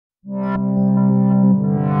All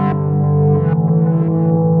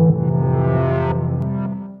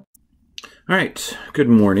right, good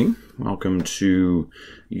morning. Welcome to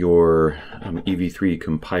your EV3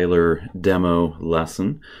 Compiler demo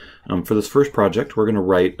lesson. For this first project, we're going to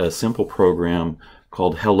write a simple program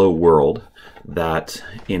called Hello World that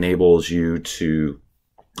enables you to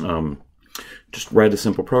just write a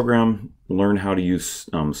simple program, learn how to use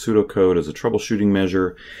pseudocode as a troubleshooting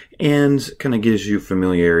measure, and kind of gives you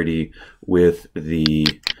familiarity with the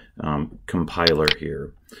compiler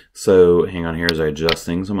here. So hang on here as I adjust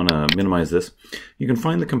things. I'm going to minimize this. You can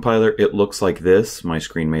find the compiler. It looks like this. My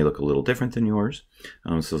screen may look a little different than yours.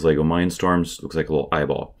 This is Lego Mindstorms. Looks like a little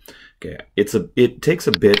eyeball. Okay, it takes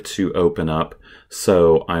a bit to open up,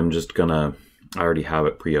 so I'm just gonna. I already have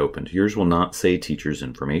it pre-opened. Yours will not say teacher's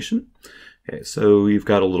information. Okay, so you've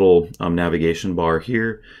got a little navigation bar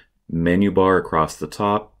here, menu bar across the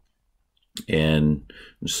top, and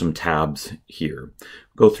some tabs here.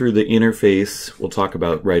 Go through the interface. We'll talk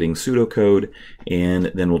about writing pseudocode, and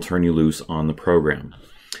then we'll turn you loose on the program.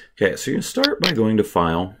 Okay, so you're going to start by going to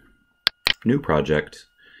File, New Project,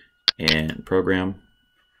 and Program,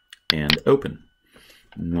 and Open.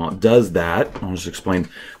 And while it does that, I'll just explain.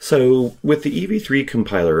 So with the EV3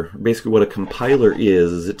 compiler, basically what a compiler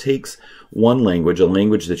is it takes one language, a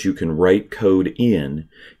language that you can write code in,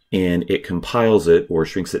 and it compiles it or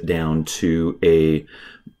shrinks it down to a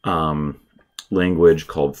language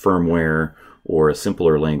called firmware, or a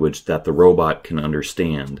simpler language that the robot can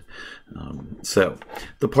understand. So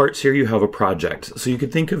the parts here, you have a project. So you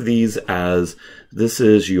could think of these as this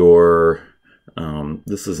is your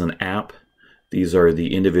this is an app. These are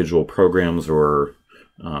the individual programs or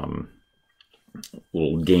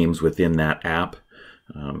little games within that app.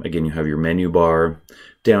 Again, you have your menu bar.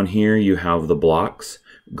 Down here you have the blocks.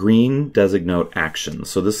 Green designate actions.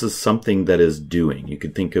 So this is something that is doing. You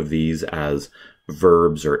could think of these as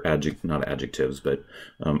verbs or not adjectives, but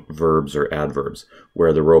verbs or adverbs,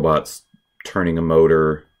 where the robot's turning a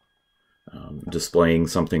motor, displaying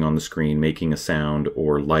something on the screen, making a sound,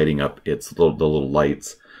 or lighting up the little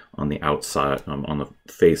lights on the outside, on the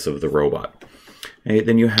face of the robot. Okay,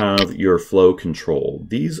 then you have your flow control.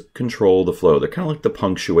 These control the flow. They're kind of like the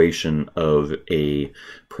punctuation of a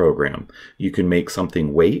program. You can make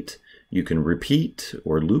something wait. You can repeat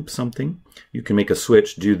or loop something. You can make a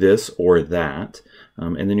switch, do this or that.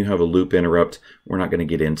 And then you have a loop interrupt. We're not going to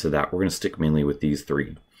get into that. We're going to stick mainly with these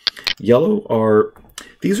three. Yellow are,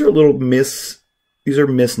 these are misnomers.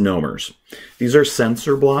 These are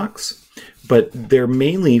sensor blocks, but they're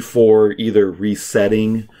mainly for either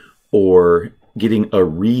resetting or getting a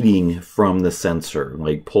reading from the sensor,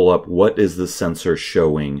 like pull up what is the sensor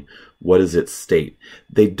showing, what is its state.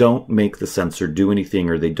 They don't make the sensor do anything,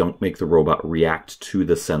 or they don't make the robot react to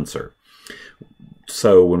the sensor.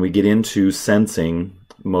 So when we get into sensing,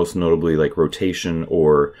 most notably like rotation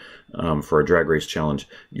or for a drag race challenge,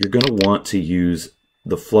 you're going to want to use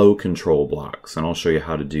the flow control blocks, and I'll show you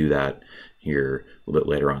how to do that here a little bit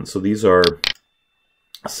later on. So these are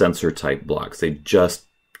sensor type blocks. They just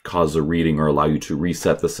cause a reading or allow you to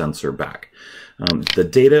reset the sensor back. The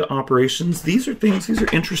data operations, these are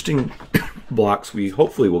interesting blocks we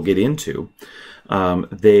hopefully will get into.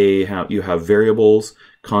 You have variables,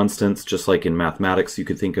 constants, just like in mathematics. You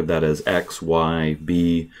could think of that as X, Y,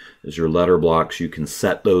 B as your letter blocks. You can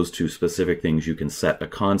set those to specific things. You can set a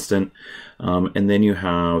constant. And then you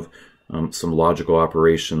have some logical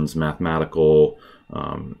operations, mathematical,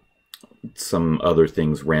 some other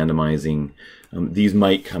things, randomizing. These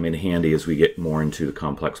might come in handy as we get more into the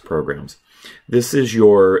complex programs. This is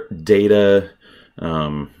your data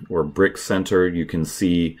or brick center. You can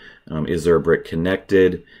see, is there a brick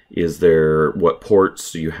connected? Is there, what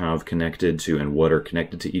ports do you have connected to, and what are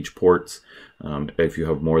connected to each ports? If you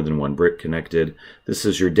have more than one brick connected. This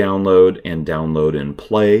is your download and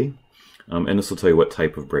play. And this will tell you what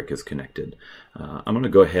type of brick is connected. I'm going to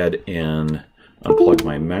go ahead and unplug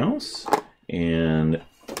my mouse and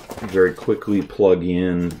very quickly plug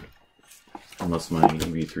in, unless my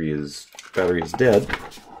EV3 battery is dead.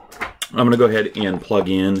 I'm going to go ahead and plug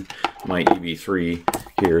in my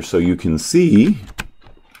EV3 here so you can see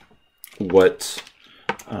what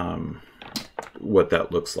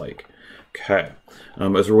that looks like. Okay,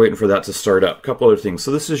 as we're waiting for that to start up, a couple other things.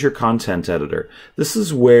 So this is your content editor. This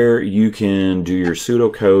is where you can do your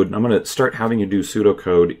pseudocode. I'm going to start having you do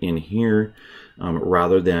pseudocode in here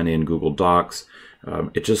rather than in Google Docs.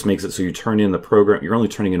 It just makes it so you turn in the program. You're only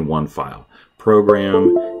turning in one file.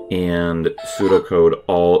 Program and pseudocode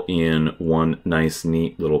all in one nice,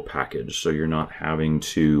 neat little package. So you're not having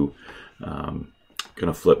to kind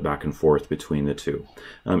going to flip back and forth between the two.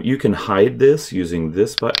 You can hide this using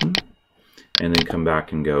this button and then come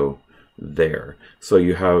back and go there. So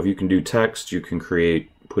you can do text, you can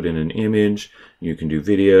put in an image, you can do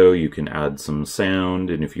video, you can add some sound,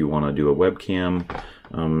 and if you want to do a webcam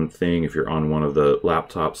thing, if you're on one of the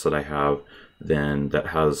laptops that I have, then that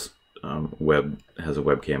has a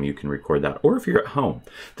webcam, you can record that. Or if you're at home,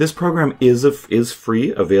 this program is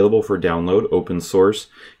free, available for download, open source.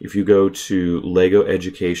 If you go to Lego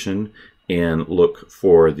Education and look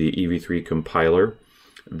for the EV3 Compiler,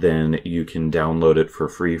 then you can download it for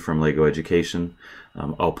free from Lego Education.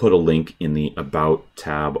 I'll put a link in the About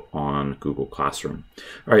tab on Google Classroom.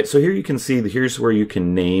 All right, so here you can see, here's where you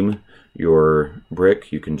can name your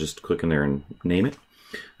brick. You can just click in there and name it.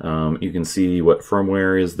 You can see what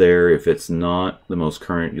firmware is there. If it's not the most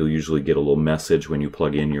current, you'll usually get a little message when you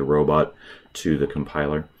plug in your robot to the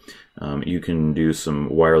compiler. You can do some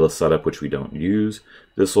wireless setup, which we don't use.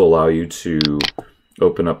 This will allow you to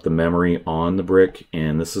open up the memory on the brick,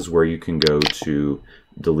 and this is where you can go to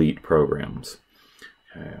delete programs.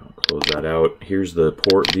 Okay, I'll close that out. Here's the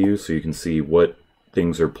port view, so you can see what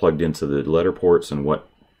things are plugged into the letter ports and what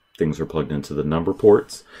things are plugged into the number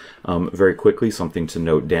ports. Very quickly, something to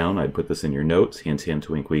note down. I'd put this in your notes. Hint, hint,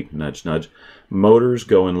 wink, wink, nudge, nudge. Motors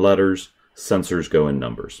go in letters, sensors go in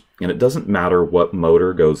numbers. And it doesn't matter what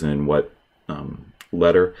motor goes in what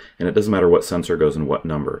letter, and it doesn't matter what sensor goes in what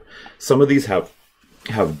number. Some of these have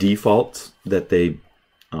defaults that they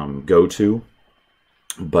go to,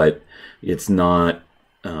 but it's not,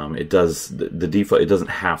 the default, it doesn't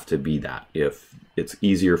have to be that. If it's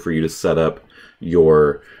easier for you to set up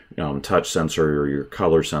your touch sensor or your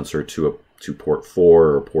color sensor to port 4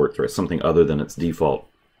 or port 3, something other than its default,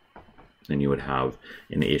 then you would have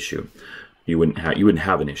an issue. You wouldn't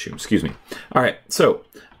have an issue, excuse me. All right, so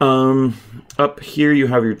up here you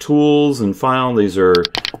have your tools and file. These are,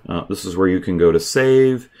 this is where you can go to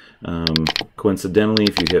save. Coincidentally,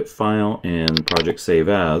 if you hit file and project save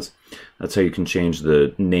as, that's how you can change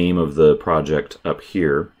the name of the project up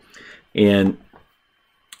here. And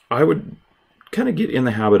I would kind of get in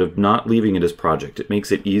the habit of not leaving it as project. It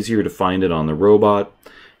makes it easier to find it on the robot.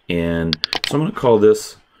 And so I'm going to call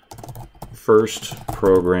this first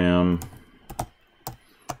program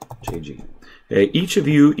JG. Okay,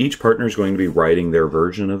 each partner is going to be writing their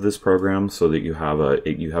version of this program so that you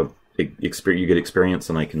get experience,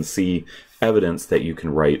 and I can see evidence that you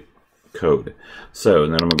can write code. So,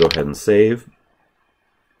 and then I'm going to go ahead and save.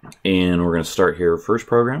 And we're going to start here, first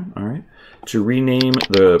program. All right. To rename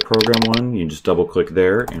the program one, you just double click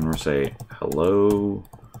there and we'll say hello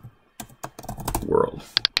world.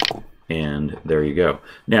 And there you go.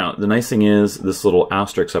 Now, the nice thing is this little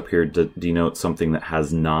asterisk up here denotes something that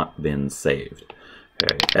has not been saved.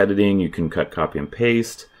 Okay, editing, you can cut, copy, and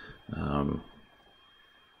paste.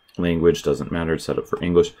 Language doesn't matter, it's set up for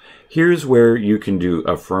English. Here's where you can do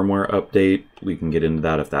a firmware update. We can get into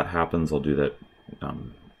that if that happens. I'll do that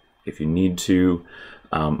if you need to.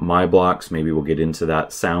 My blocks, maybe we'll get into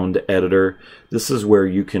that. Sound editor, this is where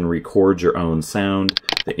you can record your own sound.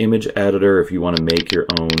 The image editor, if you want to make your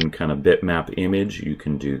own kind of bitmap image, you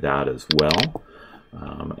can do that as well.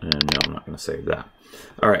 And no, I'm not going to save that.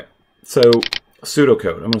 All right, so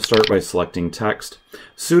pseudocode. I'm going to start by selecting text.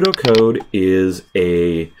 Pseudocode is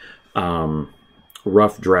a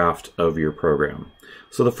rough draft of your program.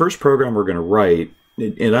 So the first program we're going to write,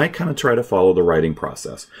 and I kind of try to follow the writing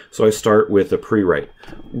process. So I start with a pre-write.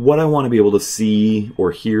 What I want to be able to see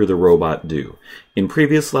or hear the robot do. In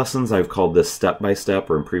previous lessons, I've called this step-by-step,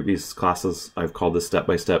 or in previous classes, I've called this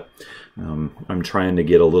step-by-step. I'm trying to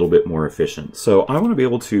get a little bit more efficient. So I want to be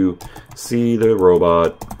able to see the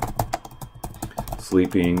robot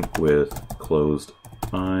sleeping with closed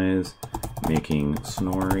eyes, making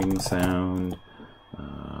snoring sound,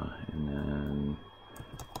 and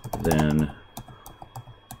then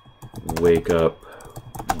wake up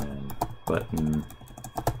when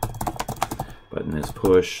button is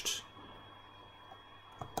pushed,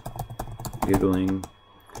 giggling,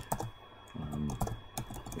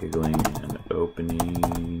 giggling and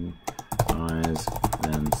opening eyes,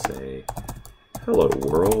 then say hello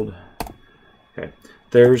world. Okay,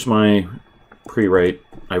 there's my pre-write.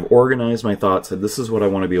 I've organized my thoughts, said this is what I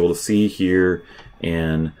want to be able to see here,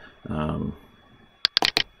 and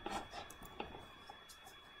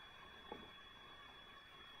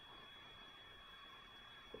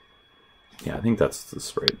yeah, I think that's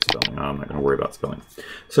the right spelling. I'm not going to worry about spelling.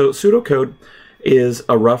 So pseudocode is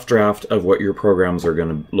a rough draft of what your programs are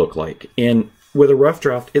going to look like. And with a rough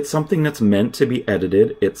draft, it's something that's meant to be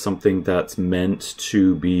edited. It's something that's meant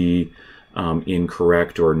to be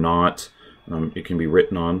incorrect or not it can be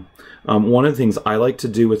written on. One of the things I like to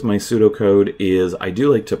do with my pseudocode is I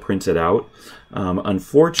do like to print it out.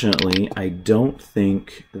 Unfortunately, I don't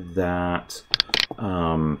think that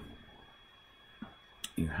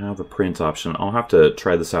you have a print option. I'll have to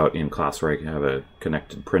try this out in class where I can have a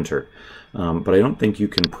connected printer. But I don't think you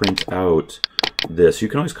can print out this. You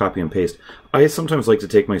can always copy and paste. I sometimes like to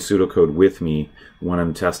take my pseudocode with me when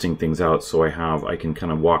I'm testing things out, so I can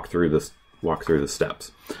kind of walk through the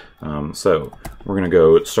steps. So we're going to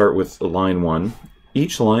go start with line 1.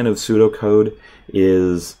 Each line of pseudocode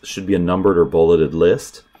should be a numbered or bulleted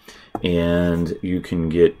list, and you can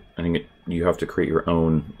get, I think you have to create your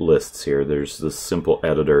own lists here. There's this simple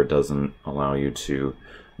editor, doesn't allow you to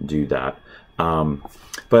do that.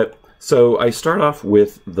 So I start off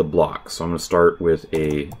with the block. So I'm going to start with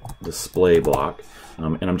a display block,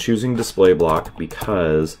 and I'm choosing display block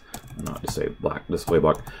because not to say display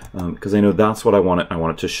block, because I know that's what I want it. I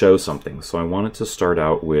want it to show something. So I want it to start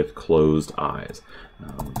out with closed eyes.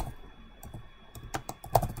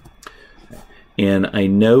 And I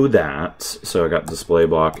know that, so I got display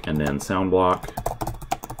block and then sound block,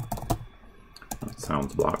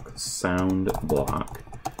 sound block,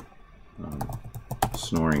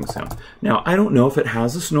 snoring sound. Now I don't know if it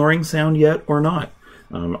has a snoring sound yet or not.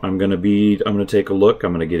 I'm going to take a look.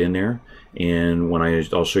 I'm going to get in there, and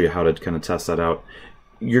I'll show you how to kind of test that out.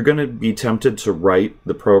 You're going to be tempted to write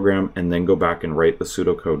the program and then go back and write the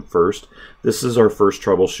pseudocode first. This is our first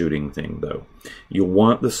troubleshooting thing, though. You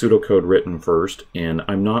want the pseudocode written first, and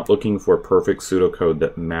I'm not looking for perfect pseudocode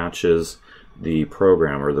that matches the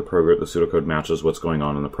program, or the pseudocode matches what's going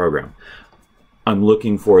on in the program. I'm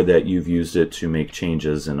looking for that you've used it to make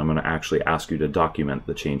changes, and I'm going to actually ask you to document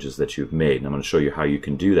the changes that you've made. And I'm going to show you how you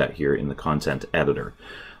can do that here in the content editor.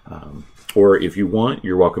 Or if you want,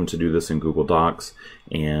 you're welcome to do this in Google Docs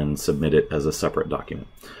and submit it as a separate document.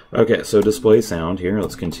 Okay, so display sound here.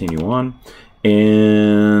 Let's continue on.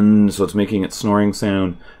 And so it's making it snoring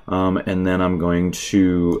sound. And then I'm going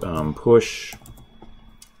to push.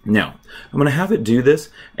 Now, I'm going to have it do this,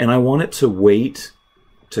 and I want it to wait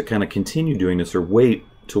to kind of continue doing this, or wait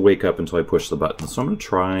to wake up until I push the button. So I'm going to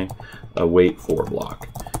try a wait for block,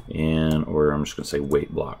 or I'm just going to say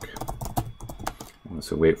wait block. I'm going to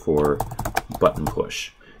say wait for button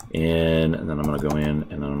push, and then I'm going to go in, and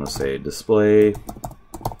then I'm going to say display,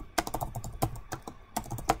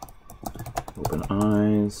 open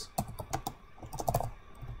eyes,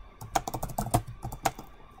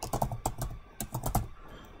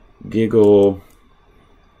 giggle,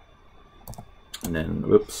 and then,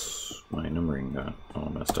 whoops, my numbering got all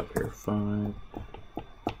messed up here. 5,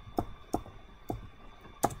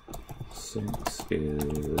 6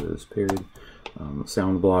 is period.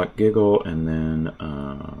 Sound block, giggle, and then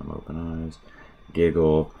open eyes,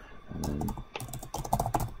 giggle, and then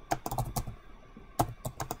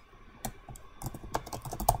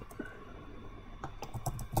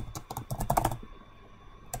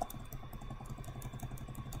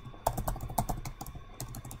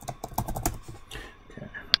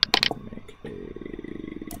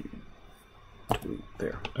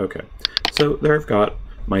there. Okay, so there I've got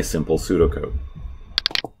my simple pseudocode.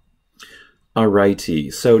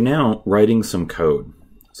 Alrighty, so now writing some code.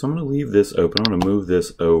 So I'm going to leave this open. I'm going to move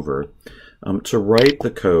this over. To write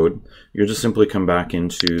the code, you'll just simply come back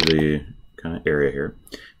into the kind of area here,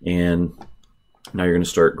 and now you're going to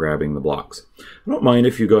start grabbing the blocks. I don't mind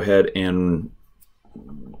if you go ahead and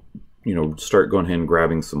start going ahead and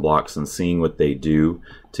grabbing some blocks and seeing what they do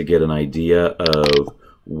to get an idea of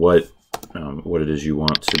what it is you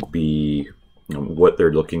want to be, what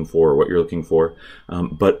they're looking for, what you're looking for.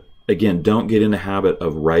 But again, don't get in the habit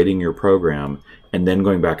of writing your program and then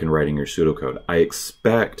going back and writing your pseudocode. I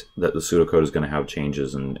expect that the pseudocode is going to have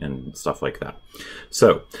changes and stuff like that.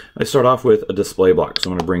 So I start off with a display block. So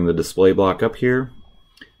I'm going to bring the display block up here,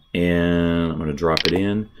 and I'm going to drop it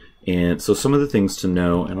in. And so some of the things to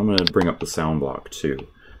know, and I'm going to bring up the sound block too,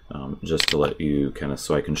 just to let you kind of,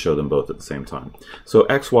 so I can show them both at the same time. So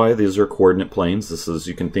X, Y, these are coordinate planes. This is,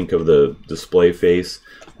 you can think of the display face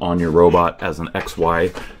on your robot as an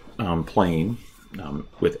XY plane,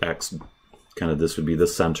 with X kind of, this would be the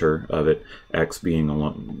center of it, X being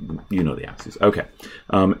along, the axes. Okay,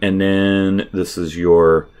 and then this is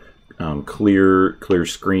your clear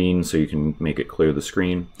screen, so you can make it clear the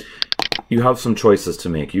screen. You have some choices to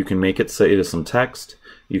make. You can make it say to some text,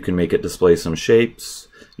 you can make it display some shapes,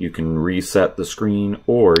 you can reset the screen,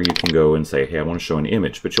 or you can go and say, hey, I want to show an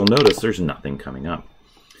image, but you'll notice there's nothing coming up.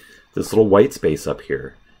 This little white space up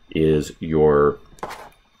here is your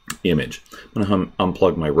image. I'm going to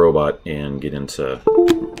unplug my robot and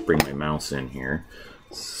bring my mouse in here.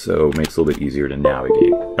 So it makes it a little bit easier to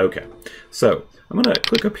navigate. Okay, so I'm going to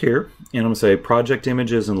click up here and I'm going to say project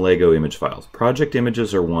images and Lego image files. Project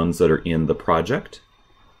images are ones that are in the project.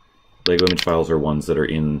 Lego image files are ones that are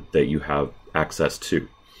in that you have access to.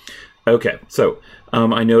 Okay, so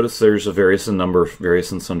I notice there's a various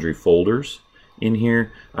and sundry folders in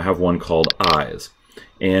here. I have one called eyes,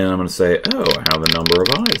 and I'm going to say, oh, I have a number of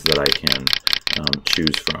eyes that I can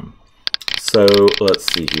choose from. So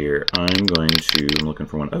let's see here. I'm looking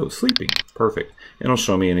for one. Oh, sleeping. Perfect. And it'll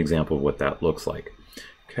show me an example of what that looks like.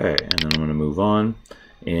 Okay, and then I'm going to move on.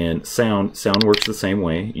 And sound works the same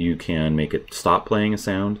way. You can make it stop playing a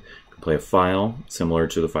sound. You can play a file similar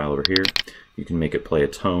to the file over here. You can make it play a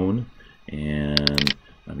tone, and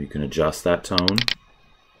you can adjust that tone.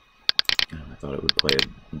 I thought it would play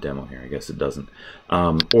a demo here. I guess it doesn't.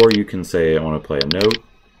 Or you can say I want to play a note,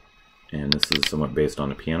 and this is somewhat based on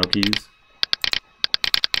the piano keys.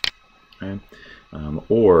 Okay.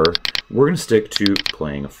 Or we're going to stick to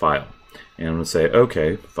playing a file. And I'm going to say,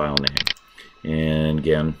 okay, file name. And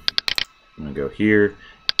again, I'm going to go here,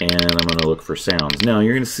 and I'm going to look for sounds. Now,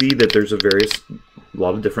 you're going to see that there's a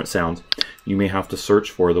lot of different sounds. You may have to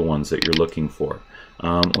search for the ones that you're looking for.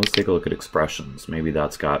 Let's take a look at expressions. Maybe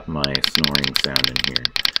that's got my snoring sound in here.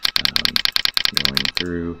 Going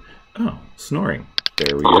through, oh, snoring.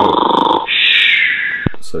 There we go.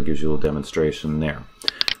 So it gives you a little demonstration there.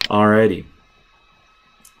 Alrighty.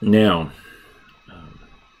 Now,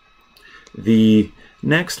 the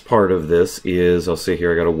next part of this is, I'll say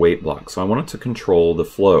here I got a wait block. So I want it to control the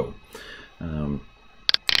flow. So I'm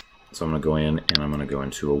going to go in and I'm going to go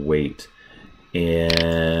into a wait.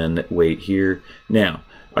 And wait here. Now,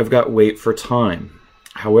 I've got wait for time.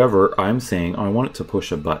 However, I'm saying I want it to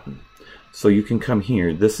push a button. So you can come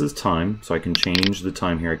here. This is time. So I can change the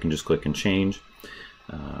time here. I can just click and change.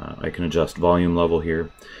 I can adjust volume level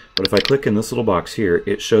here. But if I click in this little box here,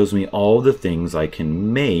 it shows me all the things I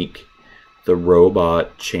can make the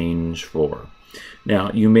robot change for.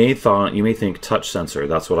 Now, you may think touch sensor,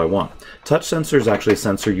 that's what I want. Touch sensor is actually a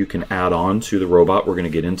sensor you can add on to the robot. We're going to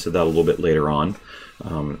get into that a little bit later on.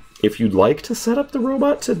 If you'd like to set up the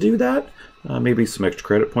robot to do that, maybe some extra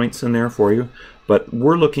credit points in there for you. But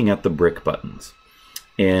we're looking at the brick buttons.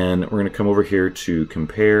 And we're going to come over here to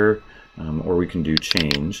compare, or we can do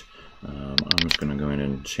change. I'm just going to go in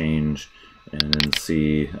and change and then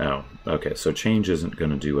see, oh, okay, so change isn't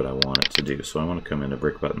going to do what I want it to do. So I want to come into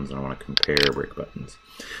brick buttons and I want to compare brick buttons.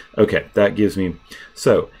 Okay, that gives me,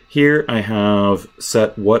 so here I have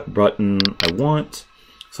set what button I want.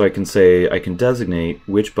 So I can say, I can designate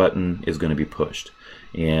which button is going to be pushed.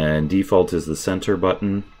 And default is the center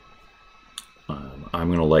button. I'm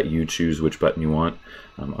going to let you choose which button you want.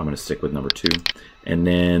 I'm going to stick with number 2. And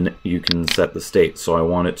then you can set the state. So I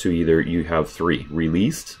want it to either, you have 3.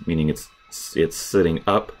 Released, meaning it's sitting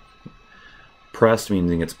up. Pressed,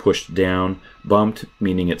 meaning it's pushed down. Bumped,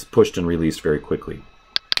 meaning it's pushed and released very quickly.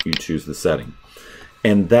 You choose the setting.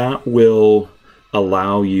 And that will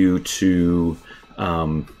allow you to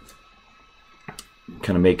kind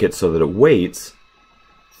of make it so that it waits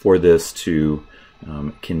for this to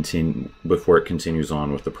continue before it continues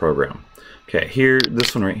on with the program. Okay, here,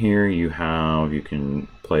 this one right here, you can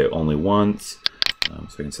play it only once.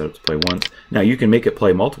 So I can set it to play once. Now you can make it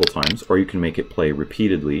play multiple times, or you can make it play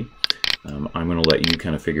repeatedly. I'm going to let you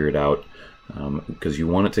kind of figure it out because you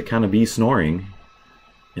want it to kind of be snoring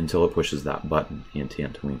until it pushes that button. Hint,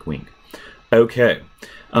 hint, wink, wink. Okay.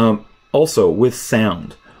 Also, with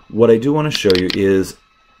sound, what I do want to show you is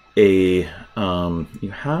you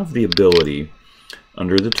have the ability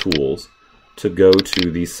under the tools to go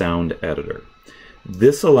to the sound editor.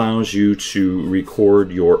 This allows you to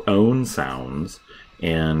record your own sounds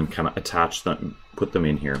and kind of attach them, put them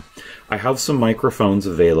in here. I have some microphones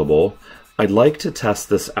available. I'd like to test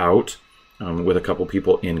this out with a couple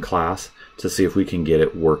people in class to see if we can get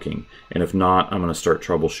it working. And if not, I'm going to start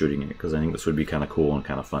troubleshooting it because I think this would be kind of cool and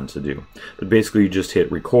kind of fun to do. But basically you just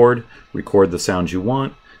hit record the sounds you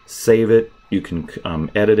want, save it, you can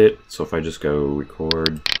edit it. So if I just go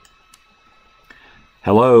record,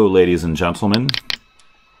 hello ladies and gentlemen.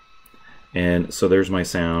 And so there's my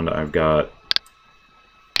sound. I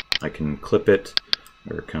can clip it,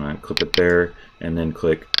 or kind of clip it there, and then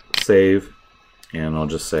click save, and I'll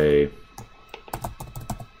just say,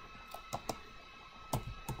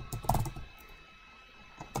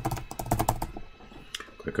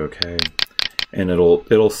 click OK, and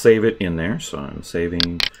it'll save it in there. So I'm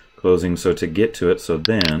saving, closing. So to get to it, so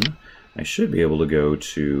then I should be able to go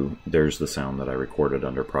to, there's the sound that I recorded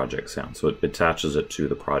under project sound. So it attaches it to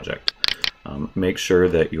the project. Make sure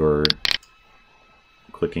that you're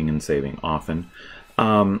clicking and saving often.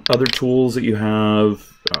 Other tools that you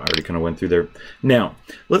have, I already kind of went through there. Now,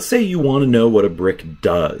 let's say you want to know what a brick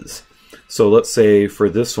does. So let's say for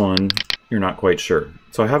this one, you're not quite sure.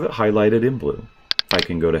 So I have it highlighted in blue. I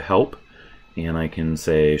can go to Help, and I can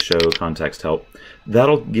say Show Context Help.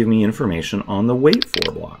 That'll give me information on the wait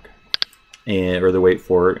for block, or the wait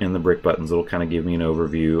for and the brick buttons. It'll kind of give me an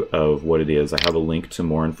overview of what it is. I have a link to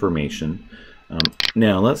more information.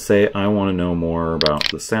 Now let's say I want to know more about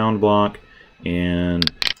the sound block, and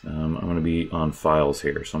I'm going to be on Files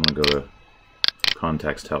here. So I'm going to go to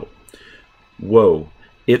Context Help. Whoa,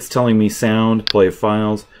 it's telling me sound, play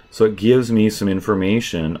files. So it gives me some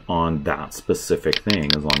information on that specific thing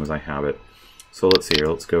as long as I have it. So let's see here,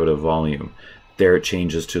 let's go to volume. There it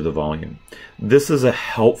changes to the volume. This is a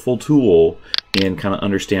helpful tool in kind of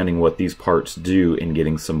understanding what these parts do and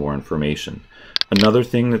getting some more information. Another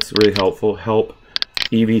thing that's really helpful, Help,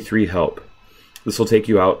 EV3 Help. This will take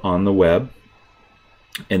you out on the web,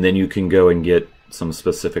 and then you can go and get some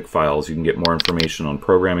specific files. You can get more information on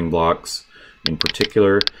programming blocks, in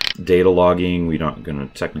particular, data logging. We're not going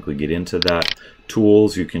to technically get into that.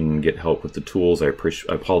 Tools, you can get help with the tools. I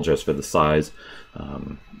apologize for the size.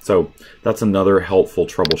 So that's another helpful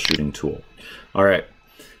troubleshooting tool. All right,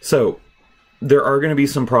 so there are going to be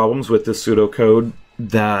some problems with this pseudocode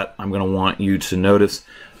that I'm going to want you to notice.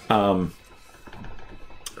 So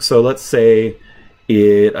let's say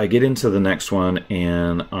I get into the next one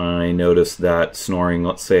and I notice that snoring,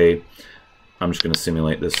 let's say, I'm just going to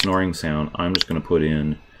simulate this snoring sound. I'm just going to put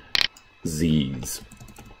in Z's.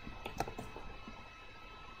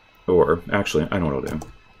 Or, actually, I know what I'll do.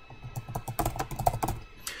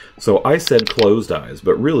 So I said closed eyes,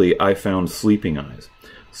 but really I found sleeping eyes.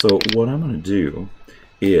 So what I'm going to do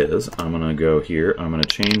is I'm going to go here, I'm going to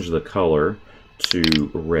change the color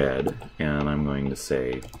to red, and I'm going to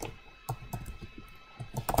say,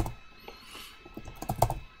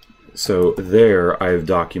 so there I've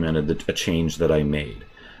documented a change that I made.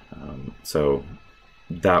 So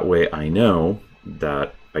that way I know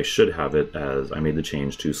that I should have it as I made the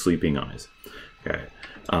change to sleeping eyes. Okay.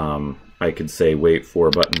 I could say wait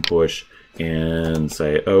for button push and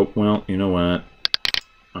say, oh, well, you know what?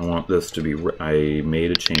 I want this to be, I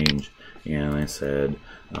made a change and I said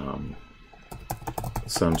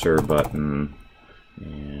center button,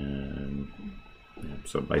 and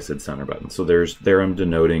so I said center button. So there I'm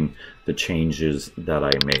denoting the changes that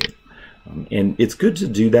I made. And it's good to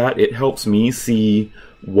do that. It helps me see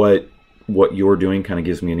what you're doing, kind of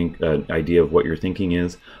gives me an idea of what your thinking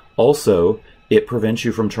is. Also, it prevents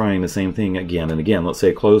you from trying the same thing again and again. Let's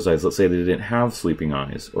say closed eyes. Let's say they didn't have sleeping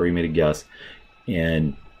eyes, or you made a guess,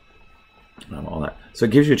 and all that. So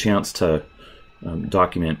it gives you a chance to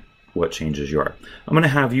document what changes you are. I'm going to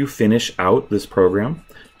have you finish out this program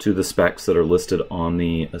to the specs that are listed on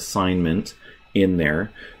the assignment in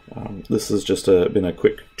there. This has just been a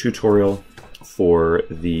quick tutorial for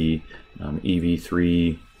the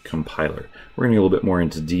EV3 compiler. We're going to get a little bit more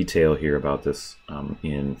into detail here about this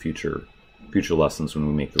in future lessons when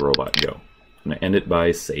we make the robot go. I'm going to end it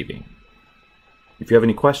by saving. If you have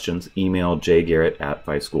any questions, email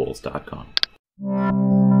jgarrett@vischools.com.